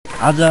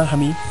आज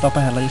हामी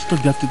तपाईहरुलाई यस्तो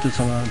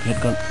व्यक्तित्वसँग भेट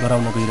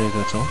गराउन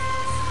गइरहेका छौं।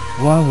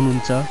 उहाँ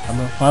हुनुहुन्छ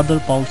हाम्रो फादर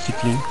पाउल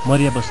सिक्लिङ,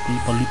 मरिया बस्ती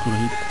पल्ली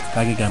पुरोहित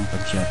कागे ग्राम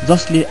पञ्चायत,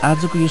 जसले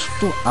आजको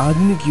यस्तो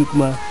आधुनिक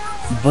युगमा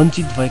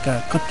वञ्चित भएका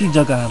कति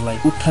जग्गाहरूलाई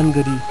उत्थान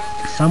गरी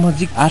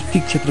सामाजिक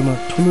आर्थिक क्षेत्रमा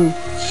ठूलो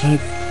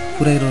सहयोग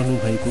पुर्याइरहनु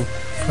भएको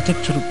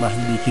प्रत्यक्ष रूपमा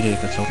हामी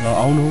देखिरहेका छौं। र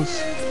आउनुहोस्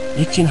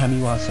एकछिन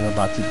हामी उहाँसँग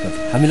बातचित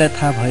गरौँ। हामीलाई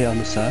थाहा भए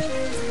अनुसार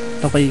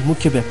तपाई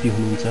मुख्य व्यक्ति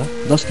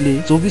हुनुहुन्छ जसले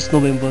 24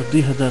 नोभेम्बर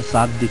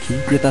 2007 देखि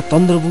यता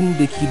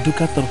तन्द्रबुङदेखि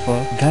डुक्कातर्फ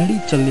गाडी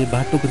चल्ने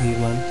बाटोको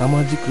निर्माण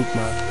सामाजिक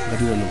रूपमा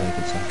गरिरहनु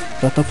भएको छ।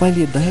 र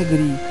तपाईले दया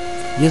गरी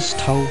यस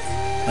ठाउँ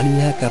अनि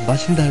यहाँका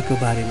बासिन्दाहरूको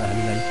बारेमा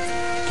हामीलाई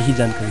केही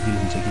जानकारी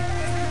दिनुहुन्छ कि?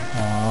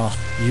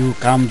 यो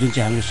काम जुन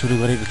चाहिँ हामीले सुरु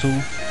गरेको छौँ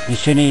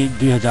निश्चय नै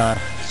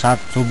 2007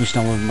 24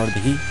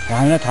 नोभेम्बरदेखि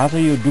हामीलाई थाहा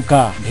छ यो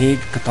डुक्का भेग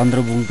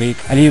तन्द्रबुङ भेग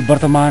अहिले यो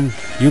वर्तमान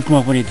युगमा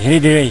पनि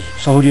धेरै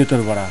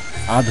सहुलियतहरूबाट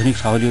आधुनिक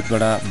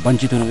सहुलियतबाट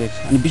वञ्चित हुनुभएको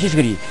छ। अनि विशेष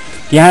गरी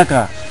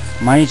त्यहाँका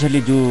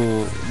मानिसहरूले जो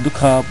दुःख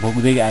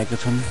भोग्दै आएका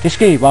छन्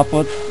त्यसकै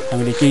बापत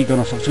हामीले केही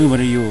गर्न सक्छौँ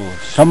भनेर यो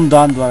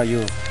श्रमदानद्वारा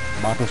यो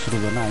बाटो सुरु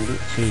गर्न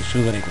हामीले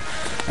सुरु गरेको।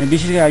 अनि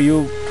विशेष गरी यो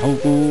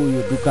ठाउँको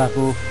यो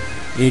डुक्काको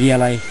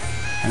एरियालाई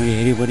हामीले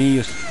हेऱ्यो भने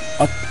यो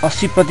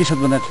 80%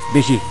 भन्दा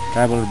बेसी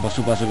ट्राइबल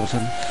बसोबासो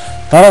गर्छन्।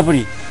 तर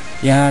पनि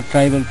यहाँ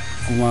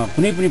ट्राइबलमा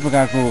कुनै पनि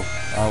प्रकारको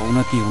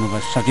उन्नति हुन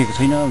सकेको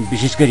छैन।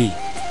 विशेष गरी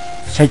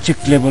शैक्षिक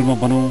लेभलमा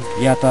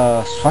भनौँ या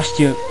त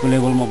स्वास्थ्यको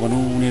लेभलमा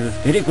भनौँ उनीहरू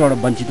धेरै कुराबाट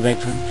वञ्चित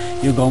भएका छन्।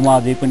 यो गाउँमा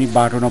अझै पनि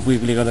बाटो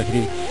नपुगेकोले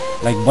गर्दाखेरि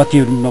लाइक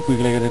बत्तीहरू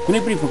नपुगेकोले गर्दा कुनै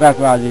पनि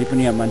प्रकारको अझै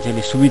पनि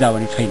मान्छेले सुविधा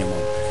भने छैन।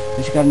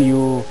 त्यसै कारण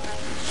यो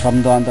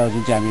श्रमदानद्वारा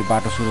जुन चाहिँ हामी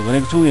बाटो सुरु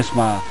गरेको छौँ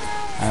यसमा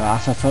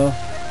आशा छ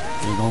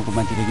यो गाउँको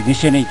मान्छेले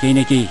निश्चय नै केही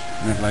न केही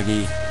उनीहरूको लागि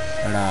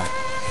एउटा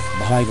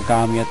भलाइको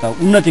काम या त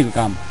उन्नतिको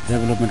काम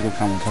डेभलपमेन्टको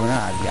काम हुन्छ भनेर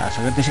हामीले आशा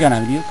गरेँ। त्यसै कारण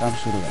हामीले यो काम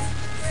सुरु गऱ्यौँ।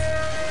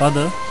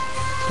 फादर,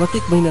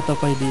 प्रत्येक महिना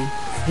तपाईले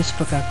यस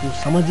प्रकारको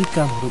सामाजिक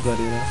कामहरू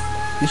गरेर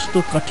यस्तो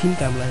कठिन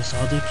कामलाई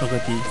सहजै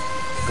प्रगति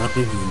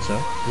गर्दै हुनुहुन्छ।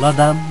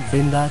 लदाम,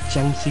 बेन्दा,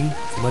 च्याङसिङ,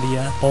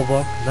 मरिया,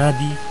 पवक,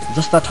 नादी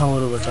जस्ता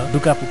ठाउँहरूबाट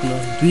डुक्का पुग्न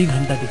 2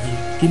 घण्टादेखि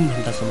 3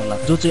 घण्टासम्म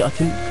लाग्छ, जो चाहिँ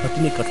अति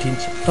नै कठिन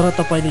छ। तर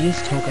तपाईले यस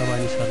ठाउँका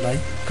मानिसहरूलाई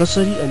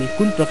कसरी अनि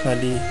कुन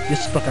प्रकारले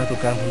यस प्रकारको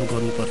कामहरू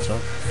गर्नुपर्छ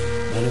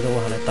भनेर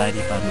उहाँलाई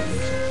तयारी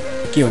पार्नुहुन्छ?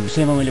 के हो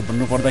विषयमा मैले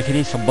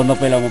भन्नुपर्दाखेरि सबभन्दा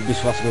पहिला म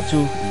विश्वास गर्छु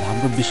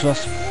हाम्रो विश्वास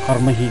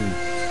कर्महीन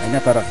होइन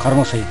तर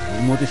कर्मसहित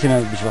म त्यसैमा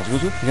विश्वास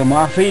गर्छु। म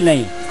आफै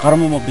नै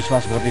कर्ममा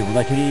विश्वास गर्दै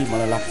हुँदाखेरि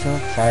मलाई लाग्छ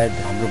सायद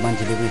हाम्रो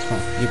मान्छेले पनि यसमा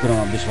यो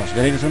कुरामा विश्वास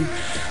गरेका छन्।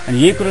 अनि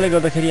यही कुराले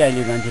गर्दाखेरि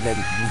अहिले मान्छेलाई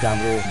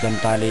हाम्रो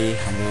जनताले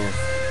हाम्रो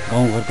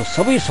गाउँघरको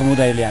सबै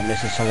समुदायले हामीलाई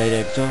यसो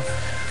सघाइरहेको छ।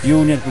 यो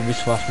उनीहरूको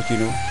विश्वासको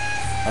चिनो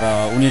र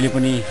उनीहरूले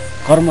पनि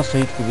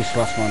कर्मसहितको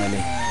विश्वासमा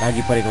उनीहरूले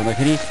लागि परेको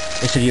हुँदाखेरि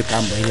यसरी यो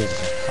काम भइरहेको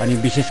छ। अनि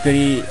विशेष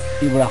गरी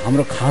योबाट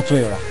हाम्रो खाँचो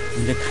एउटा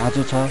जुन चाहिँ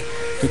खाँचो छ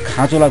त्यो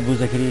खाँचोलाई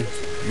बुझ्दाखेरि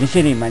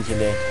निश्चय नै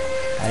मान्छेले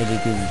अहिले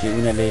त्यो चाहिँ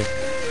उनीहरूले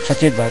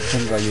सचेत भएको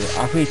छन् र यो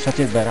आफै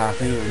सचेत भएर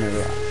आफै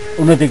उनीहरू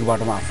उन्नतिको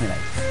बाटोमा आफ्नै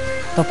लाग्छ।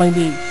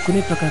 तपाईँले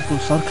कुनै प्रकारको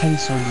सरकारी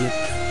सहुलियत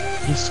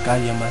यस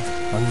कार्यमा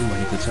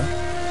माग्नुभएको छ?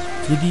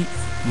 यदि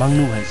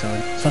माग्नु भएछ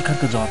भने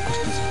सरकारको जवाब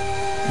कस्तो छ?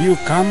 यो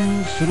काम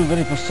सुरु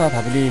गरे पश्चात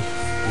हामीले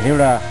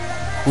धेरैवटा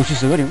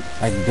कोसिस गऱ्यौँ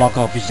लाइक ब्लक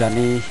अफिस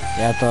जाने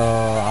या त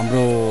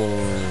हाम्रो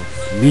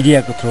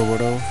मिडियाको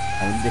थ्रुबाट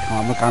हामीले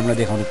हाम्रो कामलाई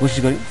देखाउने कोसिस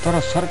गऱ्यौँ। तर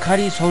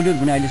सरकारी सहुलियत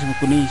भने अहिलेसम्म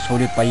कुनै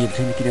सहुलियत पाइएको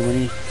छैन।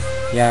 किनभने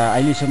यहाँ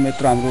अहिलेसम्म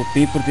यत्रो हाम्रो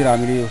पेपरतिर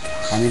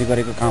हामीले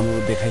गरेको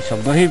कामहरू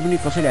देखाइसक्दाखेरि पनि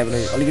कसैले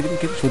हामीलाई अलिकति पनि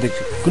के सोधेको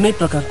छ कुनै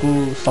प्रकारको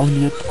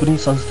सहुलियत कुनै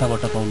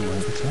संस्थाबाट पाउनु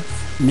भएको छ?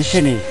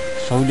 निश्चय नै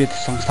सहुलियत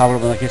संस्थाबाट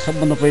भन्दाखेरि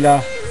सबभन्दा पहिला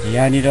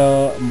यहाँनिर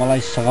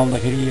मलाई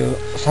सघाउँदाखेरि यो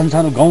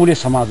सानसानो गाउँले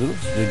समाजहरू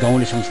जो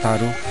गाउँले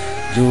संस्थाहरू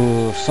जो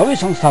सबै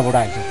संस्थाबाट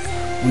आएको छ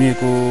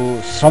उनीहरूको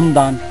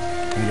श्रमदान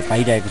हामीले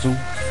पाइरहेको छौँ।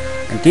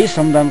 अनि त्यही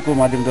श्रमदानको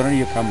माध्यमद्वारा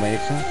यो काम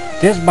भएको छ।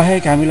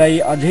 त्यसबाहेक हामीलाई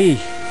अझै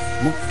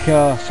मुख्य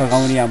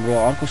सघाउने हाम्रो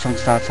अर्को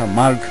संस्था छ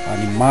मार्ग।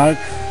 अनि मार्ग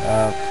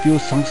त्यो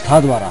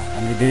संस्थाद्वारा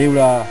हामीले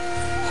धेरैवटा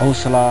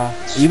हौसला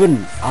इभन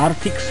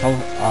आर्थिक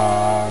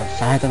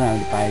सहायता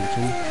हामीले पाएको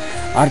छौँ।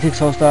 आर्थिक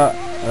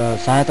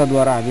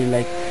सहायताद्वारा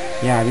हामीलाई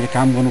यहाँ हामीले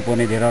काम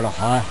गर्नुपर्ने धेरैवटा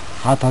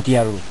हात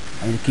हतियारहरू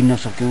हामीले किन्न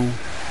सक्यौँ।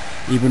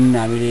 इभन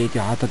हामीले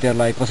त्यो हात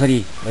हतियारलाई कसरी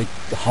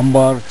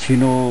हम्बर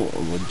छिनो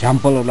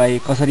झ्याम्पलहरूलाई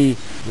कसरी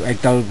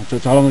एकताल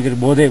चलाउँदाखेरि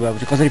बोधै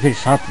भएपछि कसरी फेरि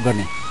साफ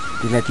गर्ने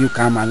त्यसलाई त्यो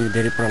काम हामीले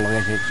धेरै पल्ट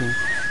लगाइसकेको छौँ।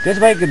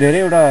 त्यसबाहेक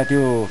धेरैवटा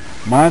त्यो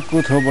मागको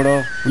थ्रुबाट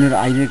उनीहरू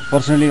आइदिने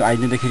पर्सनली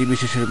आइदिँदाखेरि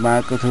विशेष गरी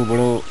मागको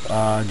थ्रुबाट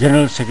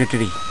जेनरल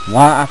सेक्रेटरी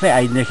उहाँ आफै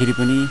आइदिँदाखेरि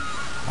पनि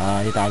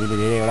यो त हामीले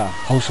धेरै एउटा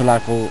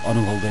हौसलाको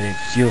अनुभव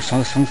गरेको यो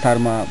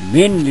संस्थाहरूमा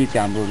मेनली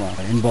चाहिँ हाम्रोमा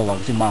इन्भल्भ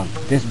भएको चाहिँ माग।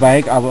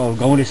 त्यसबाहेक अब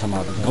गाउँले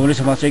समाज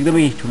चाहिँ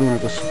एकदमै ठुलो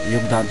उनीहरूको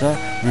योगदान छ।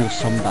 उनीहरूको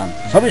श्रमदान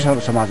सबै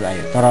समाज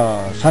आयो तर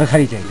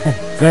सरकारी चाहिँ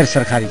गैर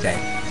सरकारी चाहिँ।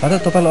 र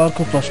तपाईँलाई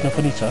अर्को प्रश्न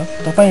पनि छ,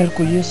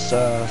 तपाईँहरूको यस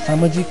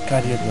सामाजिक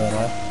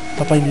कार्यद्वारा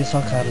तपाईँले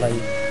सरकारलाई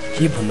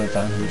के भन्न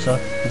चाहनुहुन्छ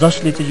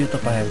जसले चाहिँ यो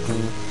तपाईँहरूको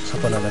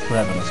सपनालाई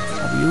पुरा गर्न सक्छ?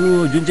 अब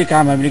यो जुन चाहिँ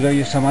काम हामीले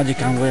यो सामाजिक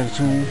काम गरेको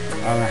छौँ,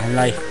 अब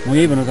हामीलाई म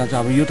यही भन्न चाहन्छु,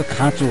 अब यो त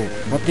खाँचो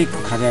प्रत्येकको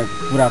खाँचो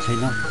पुरा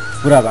छैन,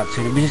 पुरा भएको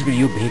छैन। विशेष गरी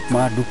यो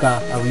भेकमा डुक्का,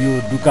 अब यो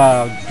डुक्का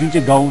जुन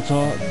चाहिँ गाउँ छ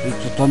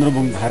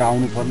चन्द्रबुङ भएर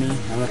आउनुपर्ने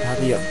हामीलाई थाहा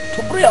छ, यो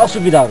थुप्रै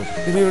असुविधाहरू छ।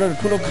 त्यो एउटा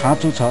ठुलो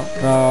खाँचो छ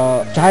र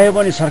चाह्यो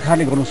भने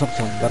सरकारले गर्नु सक्छ,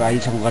 तर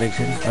अहिलेसम्म गरेको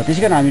छैन। र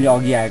त्यसै कारण हामीले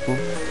अघि आएको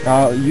र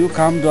यो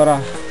कामद्वारा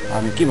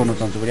हामी के भन्न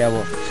चाहन्छौँ भने अब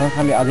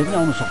सरकारले अझै पनि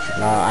आउनु सक्छ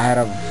र आएर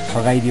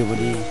ठगाइदियो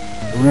भने,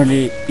 उनीहरूले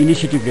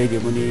इनिसिएटिभ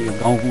ल्याइदियो भने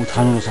गाउँको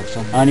उत्थान हुनसक्छ।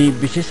 अनि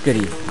विशेष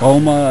गरी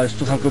गाउँमा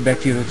यस्तो खालको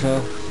व्यक्तिहरू छ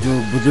जो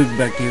बुजुर्ग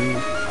व्यक्तिहरू,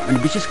 अनि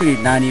विशेष गरी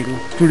नानीहरू,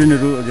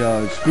 स्टुडेन्टहरू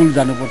स्कुल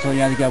जानुपर्छ।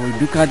 यहाँदेखि अब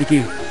डुक्कादेखि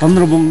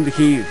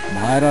चन्द्रबुङदेखि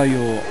भएर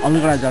यो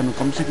अलगढा जानु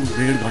कमसेकम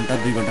 1.5 घन्टा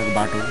 2 घन्टाको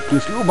बाटो, त्यो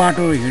स्लो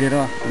बाटो हिँडेर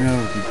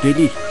उनीहरू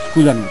डेली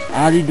स्कुल जानुपर्छ।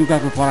 आधी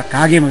डुक्काको पर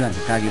कागेमा जान्छ,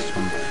 कागे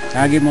स्कुल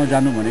कागेमा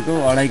जानु भनेको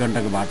 2.5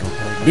 घन्टाको बाटो,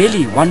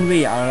 डेली 1 वे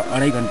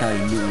 2.5 घन्टा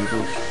हिँड्नु भनेको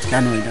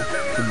सानो होइन।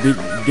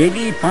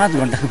 डेली 5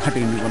 घन्टाको बाटो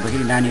हिँड्नु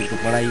पर्दाखेरि नानीहरूको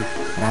पढाइ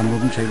राम्रो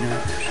पनि छैन,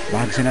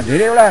 भएको छैन।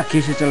 धेरैवटा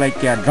केसेस चाहिँ लाइक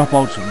क्या ड्रप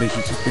आउट्स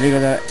बेसी छ। त्यसले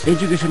गर्दा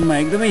एजुकेसनमा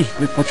एकदमै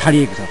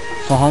पछाडिएको छ।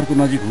 सहरको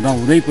नजिक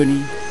हुँदै पनि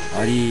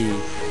अनि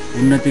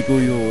उन्नतिको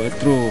यो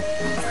यत्रो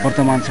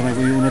वर्तमान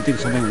समयको यो उन्नतिको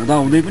समय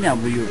हुँदै पनि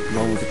हाम्रो यो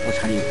गाउँ चाहिँ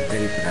पछाडिएको छ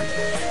धेरै प्रकारले।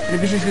 अनि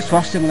विशेष गरी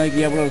स्वास्थ्यमा लागि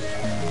यहाँबाट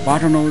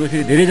बाटो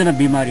नहुँदाखेरि धेरैजना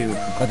बिमारीहरू,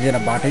 कतिजना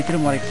बाटैतिर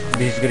मरेको छ,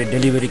 विशेष गरी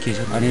डेलिभरी केस।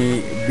 अनि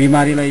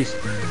बिमारीलाई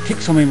ठिक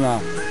समयमा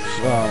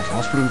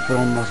हस्पिटल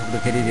पुर्याउनु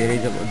नसक्दाखेरि धेरै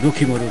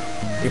जोखिमहरू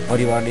त्यो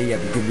परिवारले या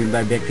त्यो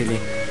बिमार व्यक्तिले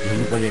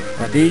झेल्नु पऱ्यो।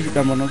 र त्यही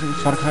काम गर्नु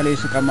सरकारले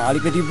यसो काममा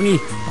अलिकति पनि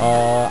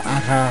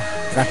आँखा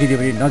राखिदियो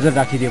भने, नजर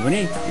राखिदियो भने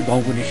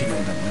गाउँको निश्चित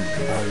हुन्छ।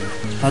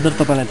 फादर,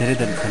 तपाईँलाई धेरै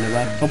धेरै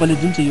धन्यवाद। तपाईँले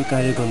जुन चाहिँ यो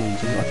कार्य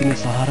गर्नुहुन्छ यो अति नै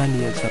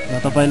सराहनीय छ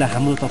र तपाईँलाई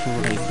हाम्रो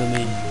तर्फबाट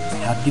एकदमै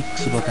हार्दिक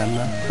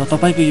शुभकामना र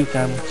तपाईँको यो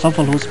काम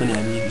सफल होस् भने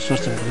हामी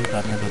ईश्वरसँग पनि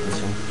प्रार्थना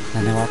गर्दछौँ।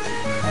 धन्यवाद।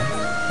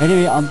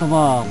 एनिवे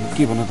अन्तमा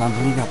के भन्न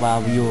चाहन्छु भने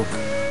अब यो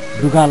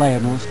डुक्कालाई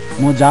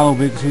हेर्नुहोस्, म जहाँ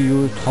उभिएको छु यो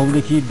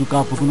ठाउँदेखि डुक्का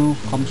पुग्नु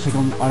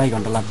कमसेकम 2.5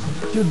 घन्टा लाग्छ।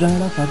 त्यो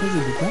डाँडा फाटो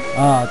त्यो डुक्का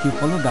त्यो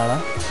पल्लो डाँडा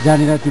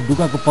जहाँनिर त्यो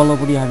डुक्काको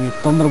पल्लोपट्टि हामी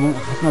चन्द्रबुङ,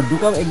 खासमा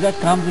डुक्का एक्ज्याक्ट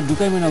काम चाहिँ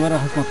डुक्कैमा नभएर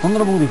खासमा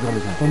चन्द्रबुङदेखि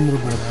गर्दैछ।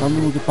 चन्द्रबुङ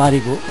चाहिँ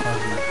पारेको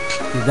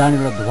त्यो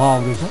जहाँनिर धुवा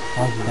आउँदैछ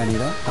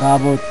त्यहाँनिर। र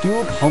अब त्यो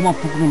ठाउँमा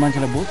पुग्नु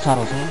मान्छेलाई बहुत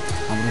साह्रो छ।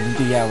 हाम्रो जुन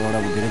चाहिँ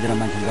यहाँबाट धेरैजना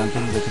मान्छेहरू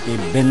जान्छन्, जस्तो कि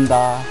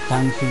बेन्दा,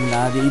 चाङसिङ,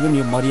 नाजे, इभन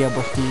यो मरिया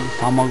बस्ती,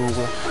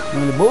 सामागाउँको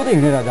उनीहरूले बहुतै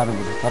हिँडेर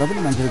जानुपर्छ, तर पनि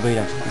मान्छेहरू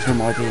गइरहेको छ। त्यसमा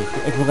मलाई चाहिँ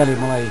एक प्रकारले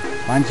मलाई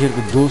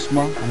मान्छेहरूको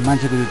जोसमा अनि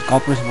मान्छेको यो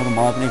कोअपरेसनमा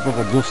मलाई पनि एक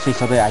प्रकार जोस चाहिँ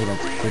सधैँ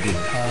आइरहेको छ।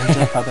 हुन्छ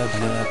फादर,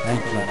 धन्यवाद।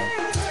 Thank you.